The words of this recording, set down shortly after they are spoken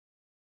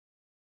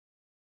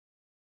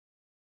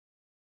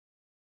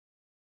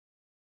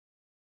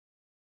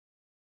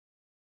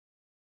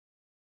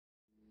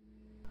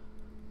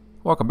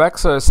Welcome back.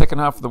 So second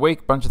half of the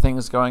week, bunch of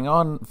things going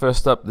on.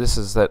 First up, this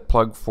is that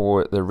plug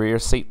for the rear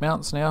seat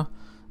mounts now,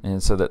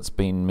 and so that's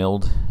been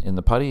milled in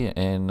the putty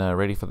and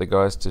ready for the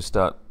guys to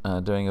start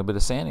doing a bit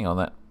of sanding on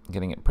that,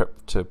 getting it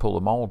prepped to pull the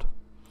mold.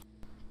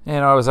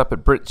 And I was up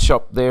at Britt's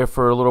shop there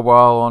for a little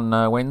while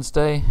on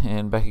Wednesday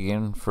and back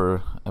again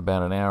for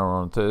about an hour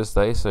on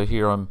Thursday. So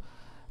here I'm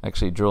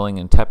actually drilling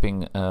and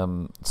tapping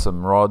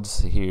some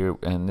rods here,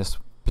 and this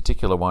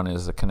particular one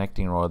is a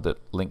connecting rod that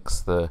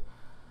links the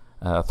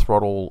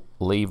throttle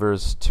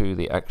levers to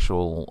the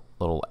actual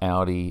little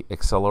Audi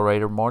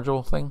accelerator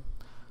module thing,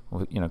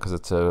 you know, because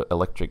it's a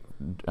electric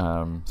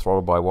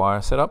throttle by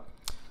wire setup.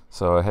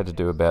 So I had to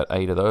do about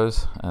 8 of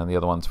those, and the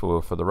other ones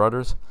were for the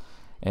rudders.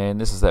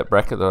 And this is that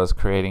bracket that I was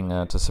creating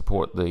to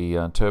support the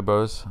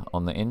turbos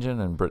on the engine,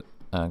 and Britt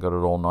got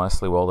it all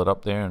nicely welded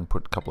up there and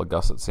put a couple of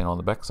gussets in on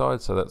the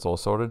backside, so that's all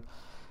sorted.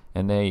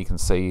 And there you can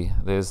see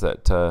there's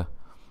that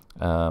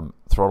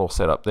throttle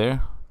set up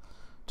there,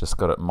 just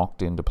got it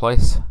mocked into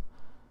place.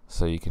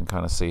 So you can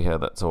kind of see how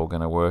that's all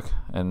going to work,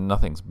 and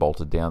nothing's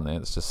bolted down there,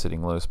 it's just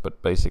sitting loose,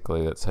 but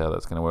basically that's how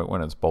that's going to work.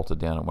 When it's bolted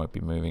down, it won't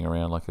be moving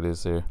around like it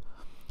is there.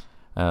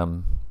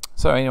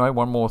 So anyway,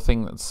 one more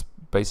thing that's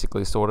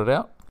basically sorted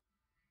out,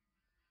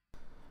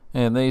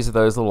 and these are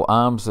those little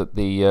arms that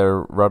the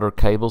rudder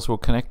cables will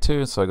connect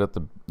to. So I got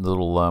the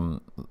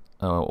little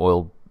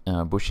oil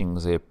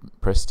bushings there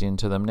pressed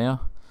into them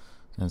now,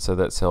 and so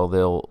that's how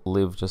they'll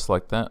live, just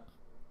like that,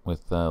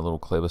 with a little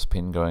clevis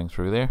pin going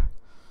through there.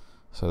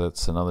 So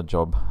that's another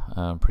job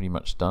pretty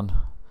much done,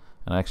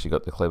 and I actually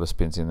got the clevis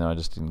pins in there, I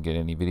just didn't get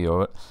any video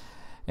of it.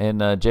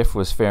 And Jeff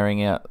was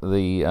fairing out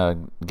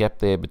the gap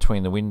there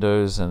between the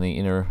windows and the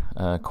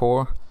inner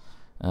core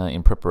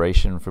in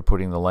preparation for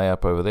putting the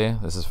layup over there.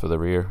 This is for the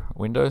rear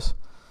windows,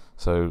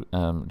 so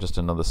just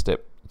another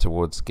step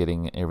towards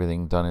getting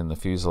everything done in the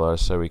fuselage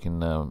so we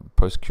can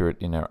post cure it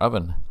in our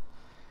oven.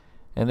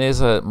 And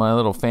there's my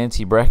little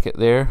fancy bracket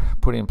there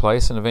put in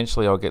place, and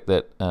eventually I'll get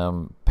that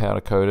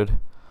powder coated.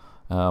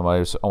 I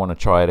want to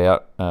try it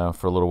out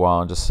for a little while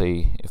and just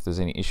see if there's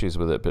any issues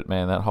with it. But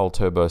man, that whole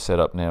turbo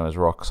setup now is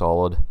rock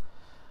solid.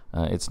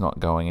 It's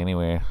not going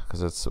anywhere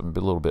because it's a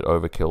little bit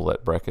overkill,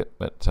 that bracket,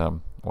 but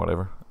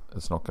whatever,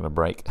 it's not going to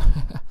break.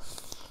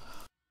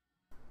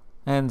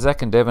 And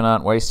Zach and Devin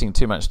aren't wasting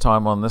too much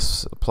time on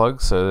this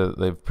plug, so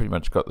they've pretty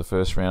much got the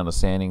first round of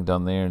sanding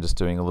done there and just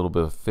doing a little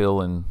bit of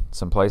fill in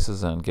some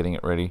places and getting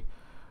it ready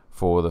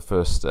for the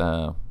first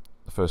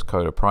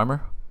coat of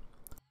primer.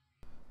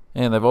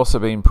 And they've also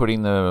been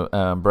putting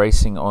the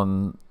bracing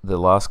on the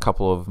last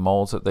couple of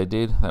molds that they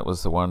did. That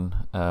was the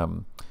one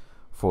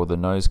for the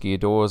nose gear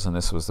doors, and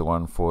this was the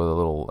one for the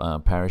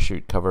little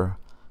parachute cover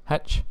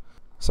hatch.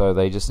 So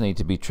they just need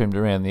to be trimmed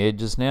around the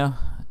edges now.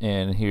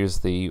 And here's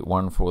the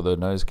one for the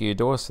nose gear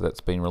door, so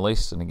that's been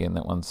released, and again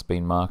that one's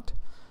been marked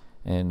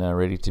and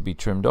ready to be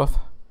trimmed off.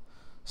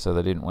 So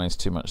they didn't waste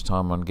too much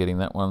time on getting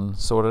that one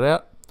sorted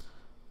out.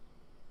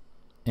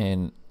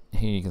 And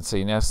here you can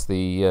see now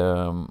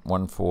the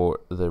one for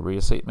the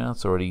rear seat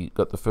mounts already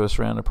got the first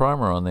round of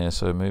primer on there,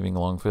 so moving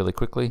along fairly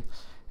quickly.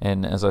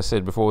 And as I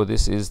said before,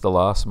 this is the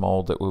last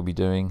mold that we'll be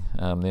doing.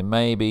 There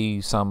may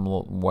be some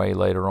way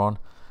later on,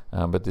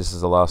 but this is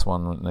the last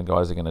one, and the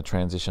guys are going to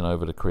transition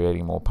over to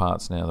creating more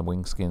parts now, the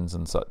wing skins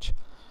and such.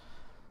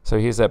 So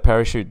here's that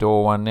parachute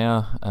door one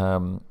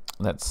now.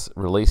 That's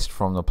released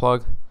from the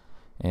plug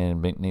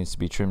and it needs to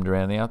be trimmed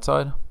around the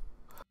outside.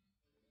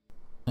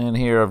 And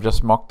here I've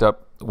just mocked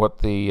up what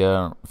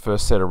the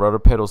first set of rudder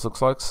pedals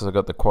looks like. So I've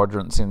got the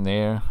quadrants in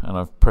there, and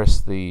I've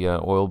pressed the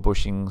oil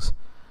bushings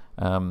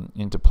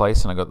into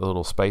place, and I've got the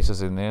little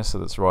spacers in there, so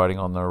that's riding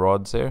on the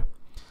rods there.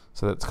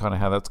 So that's kind of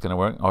how that's going to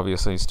work.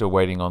 Obviously still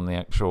waiting on the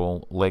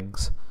actual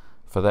legs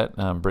for that.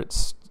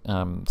 Britt's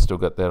still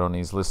got that on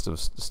his list of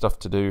stuff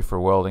to do for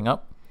welding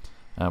up,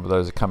 but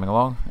those are coming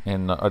along.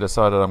 And I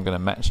decided I'm going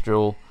to match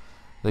drill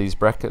these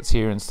brackets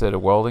here instead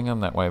of welding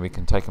them. That way we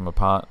can take them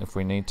apart if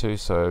we need to.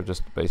 So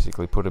just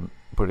basically put it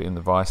in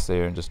the vise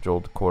there and just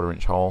drilled a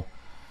 1/4-inch hole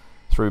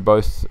through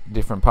both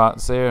different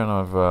parts there, and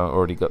I've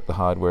already got the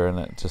hardware in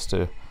that just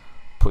to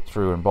put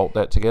through and bolt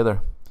that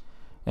together.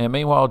 And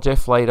meanwhile,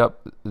 Jeff laid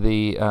up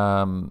the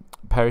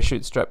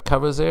parachute strap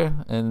covers there,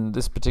 and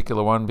this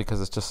particular one,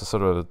 because it's just a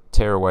sort of a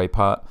tearaway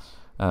part,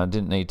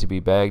 didn't need to be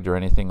bagged or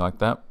anything like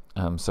that.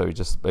 So he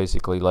just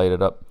basically laid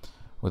it up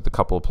with a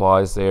couple of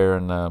plies there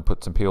and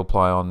put some peel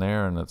ply on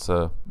there, and it's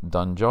a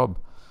done job.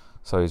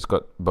 So he's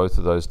got both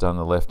of those done,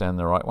 the left and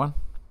the right one.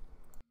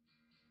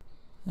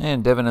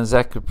 And Devin and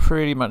Zach have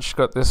pretty much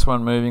got this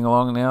one moving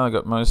along now. I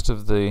got most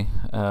of the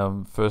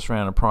first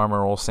round of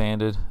primer all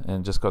sanded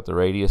and just got the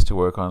radius to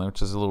work on,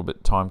 which is a little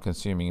bit time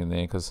consuming in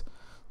there because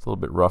it's a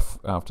little bit rough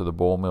after the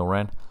ball mill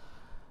ran.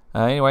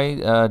 Anyway,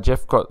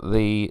 Jeff got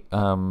the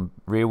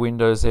rear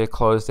windows there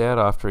closed out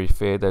after he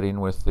faired that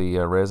in with the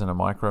resin and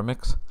micro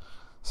mix.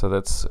 So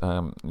that's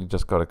you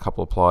just got a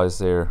couple of plies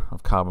there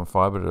of carbon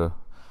fiber to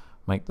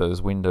make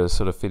those windows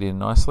sort of fit in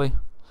nicely.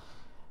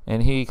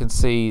 And here you can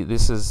see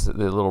this is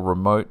the little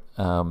remote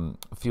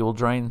fuel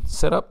drain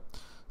setup.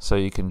 so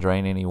you can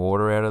drain any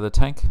water out of the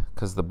tank,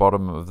 because the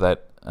bottom of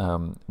that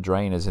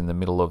drain is in the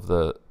middle of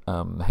the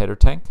header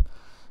tank,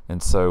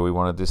 and so we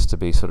wanted this to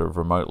be sort of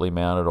remotely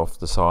mounted off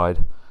the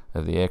side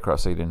of the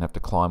aircraft, so you didn't have to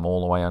climb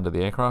all the way under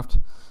the aircraft.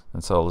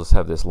 And so I'll just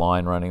have this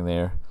line running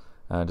there,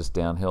 just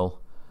downhill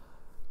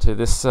to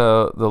this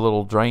the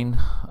little drain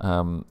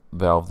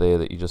valve there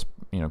that you just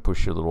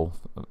push your little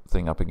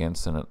thing up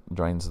against, and it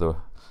drains the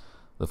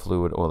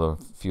fluid or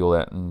the fuel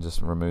out and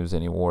just removes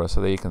any water.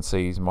 So there you can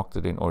see he's mocked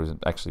it in, or he's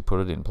actually put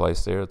it in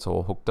place there. It's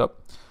all hooked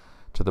up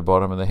to the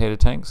bottom of the header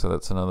tank, so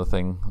that's another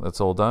thing that's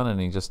all done. And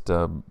he just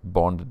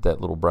bonded that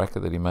little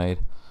bracket that he made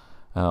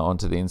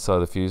onto the inside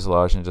of the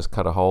fuselage and just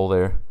cut a hole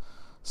there.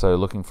 So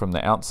looking from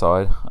the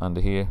outside under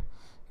here,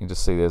 you can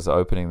just see there's the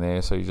opening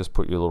there, so you just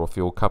put your little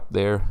fuel cup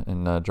there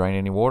and drain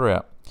any water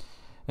out.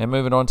 And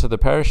moving on to the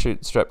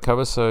parachute strap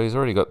cover, so he's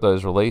already got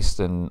those released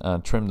and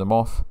trimmed them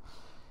off,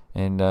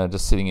 and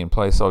just sitting in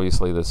place.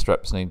 Obviously the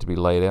straps need to be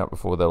laid out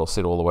before that'll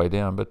sit all the way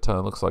down, but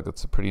looks like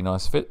it's a pretty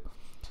nice fit.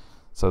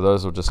 So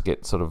those will just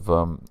get sort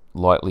of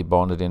lightly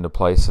bonded into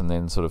place and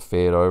then sort of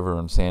faired over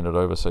and sanded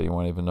over, so you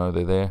won't even know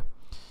they're there.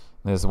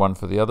 And there's the one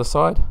for the other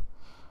side,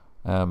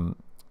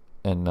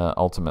 and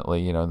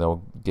ultimately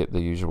they'll get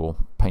the usual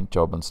paint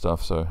job and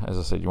stuff, so as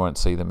I said, you won't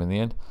see them in the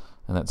end.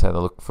 And that's how they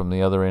look from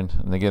the other end.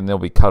 And again, they'll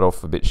be cut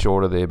off a bit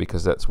shorter there,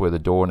 because that's where the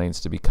door needs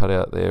to be cut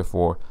out there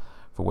for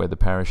where the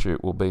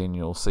parachute will be, and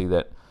you'll see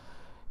that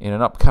in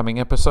an upcoming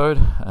episode.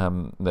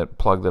 That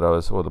plug that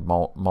or the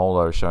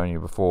mold I was showing you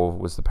before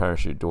was the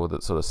parachute door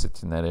that sort of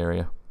sits in that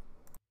area.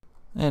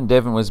 And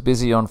Devin was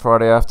busy on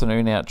Friday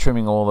afternoon out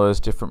trimming all those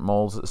different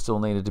molds that still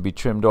needed to be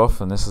trimmed off,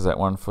 and this is that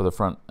one for the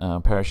front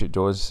parachute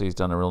doors. So he's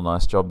done a real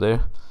nice job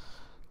there,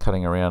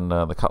 cutting around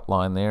the cut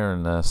line there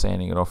and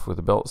sanding it off with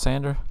a belt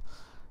sander.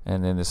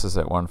 And then this is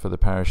that one for the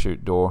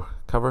parachute door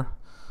cover,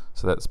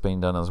 so that's been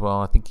done as well.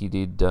 I think he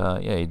did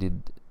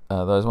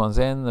those ones,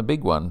 and the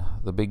big one,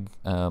 the big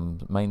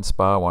main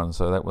spar one,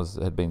 so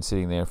that had been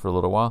sitting there for a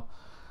little while,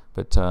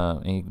 but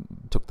he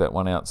took that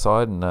one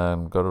outside and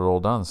got it all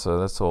done, so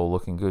that's all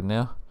looking good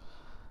now.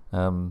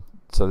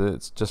 So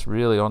it's just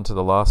really on to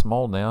the last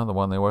mold now, the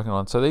one they're working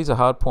on. So these are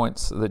hard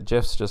points that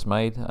Jeff's just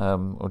made,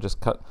 or just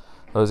cut.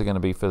 Those are going to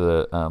be for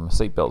the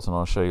seat belts, and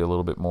I'll show you a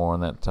little bit more on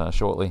that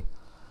shortly.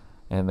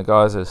 And the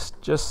guys are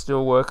just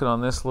still working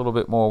on this. A little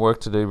bit more work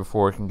to do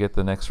before we can get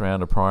the next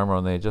round of primer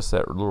on there. Just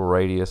that little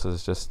radius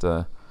is just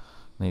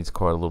needs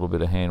quite a little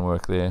bit of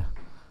handwork there,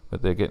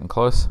 but they're getting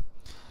close.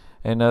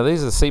 And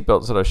these are the seat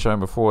belts that I've shown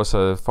before.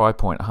 So the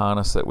 5-point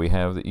harness that we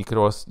have, that you could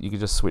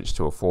just switch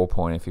to a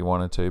 4-point if you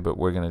wanted to, but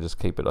we're going to just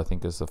keep it, I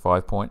think, as the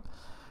 5-point.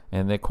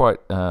 And they're quite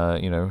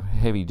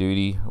heavy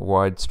duty,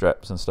 wide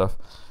straps and stuff.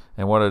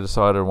 And what I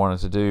decided I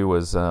wanted to do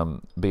was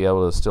be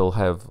able to still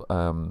have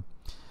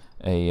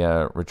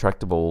a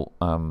retractable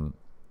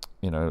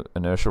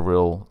inertial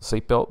reel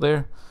seatbelt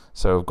there.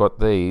 So I've got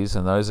these,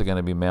 and those are going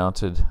to be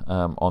mounted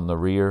on the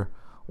rear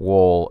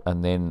wall,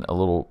 and then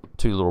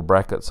two little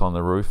brackets on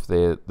the roof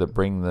there that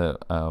bring the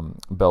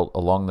belt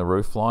along the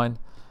roof line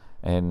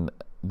and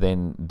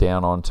then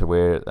down onto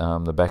where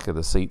the back of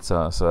the seats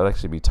are. So it'll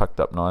actually be tucked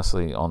up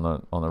nicely on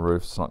the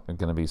roof. It's not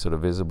going to be sort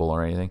of visible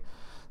or anything.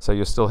 So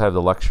you'll still have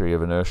the luxury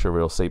of inertial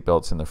reel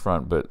seatbelts in the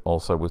front, but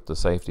also with the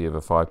safety of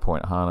a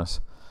 5-point harness.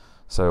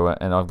 So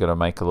and I've got to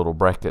make a little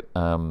bracket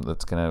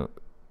that's going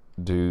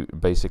to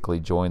basically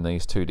join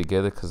these two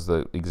together, because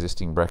the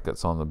existing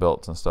brackets on the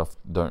belts and stuff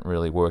don't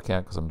really work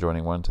out because I'm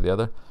joining one to the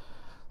other.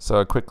 So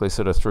I quickly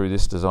sort of threw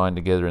this design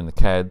together in the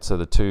CAD. So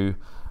the two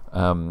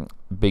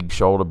big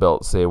shoulder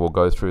belts there will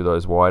go through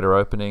those wider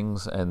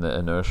openings, and the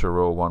inertial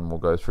reel one will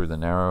go through the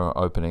narrow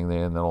opening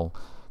there, and that'll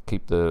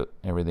keep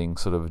everything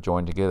sort of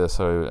joined together.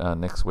 So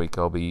next week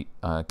I'll be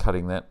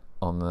cutting that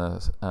on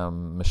the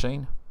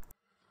machine.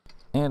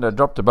 And I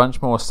dropped a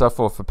bunch more stuff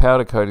off for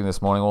powder coating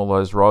this morning, all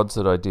those rods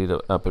that I did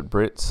up at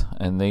Brits,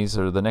 and these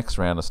are the next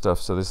round of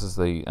stuff. So this is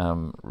the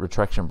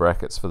retraction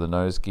brackets for the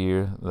nose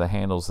gear, the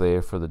handles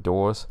there for the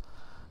doors,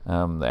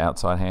 the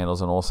outside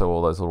handles, and also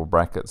all those little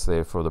brackets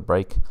there for the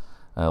brake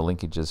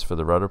linkages for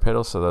the rudder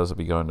pedal. So those will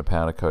be going to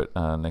powder coat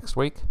next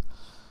week.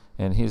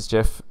 And here's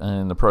Jeff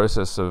in the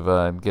process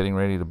of getting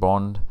ready to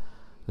bond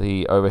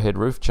the overhead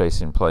roof chase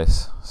in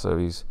place. So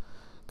he's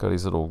got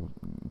his little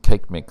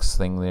cake mix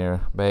thing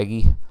there,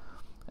 baggy,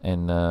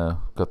 and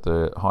got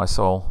the high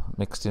sole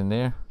mixed in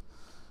there,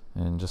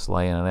 and just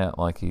laying it out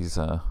like he's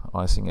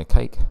icing a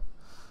cake.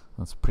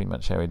 That's pretty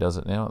much how he does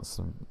it now. It's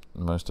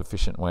the most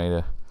efficient way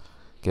to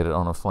get it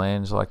on a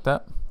flange like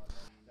that.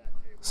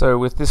 So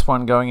with this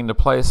one going into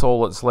place,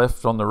 all that's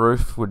left on the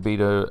roof would be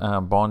to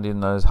bond in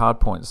those hard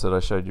points that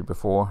I showed you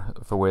before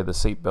for where the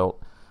seatbelt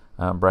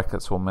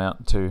brackets will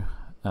mount to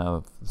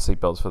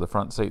seatbelts for the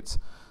front seats.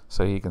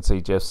 So you can see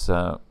Jeff's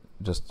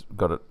just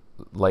got it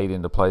laid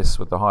into place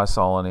with the high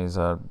sole, and he's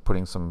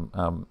putting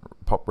some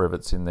pop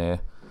rivets in there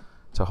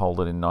to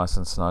hold it in nice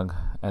and snug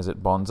as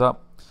it bonds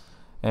up.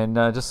 And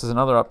just as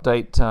another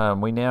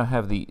update, we now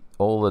have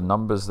all the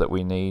numbers that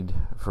we need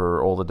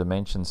for all the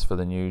dimensions for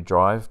the new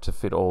drive to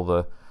fit all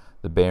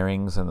the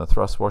bearings and the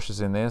thrust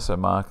washers in there. So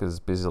Mark is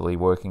busily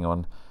working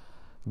on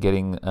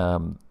getting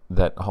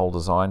that whole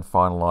design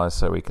finalized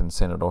so we can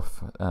send it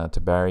off to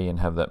Barry and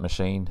have that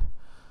machined.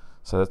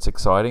 So that's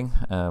exciting.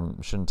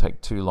 Shouldn't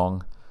take too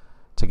long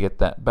to get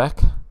that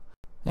back.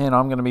 And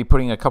I'm going to be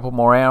putting a couple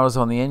more hours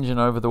on the engine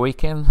over the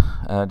weekend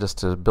just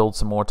to build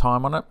some more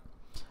time on it.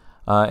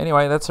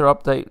 Anyway, that's our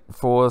update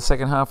for the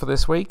second half of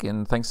this week,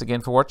 and thanks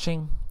again for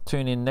watching.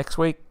 Tune in next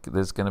week.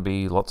 There's going to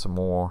be lots of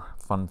more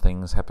fun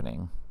things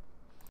happening.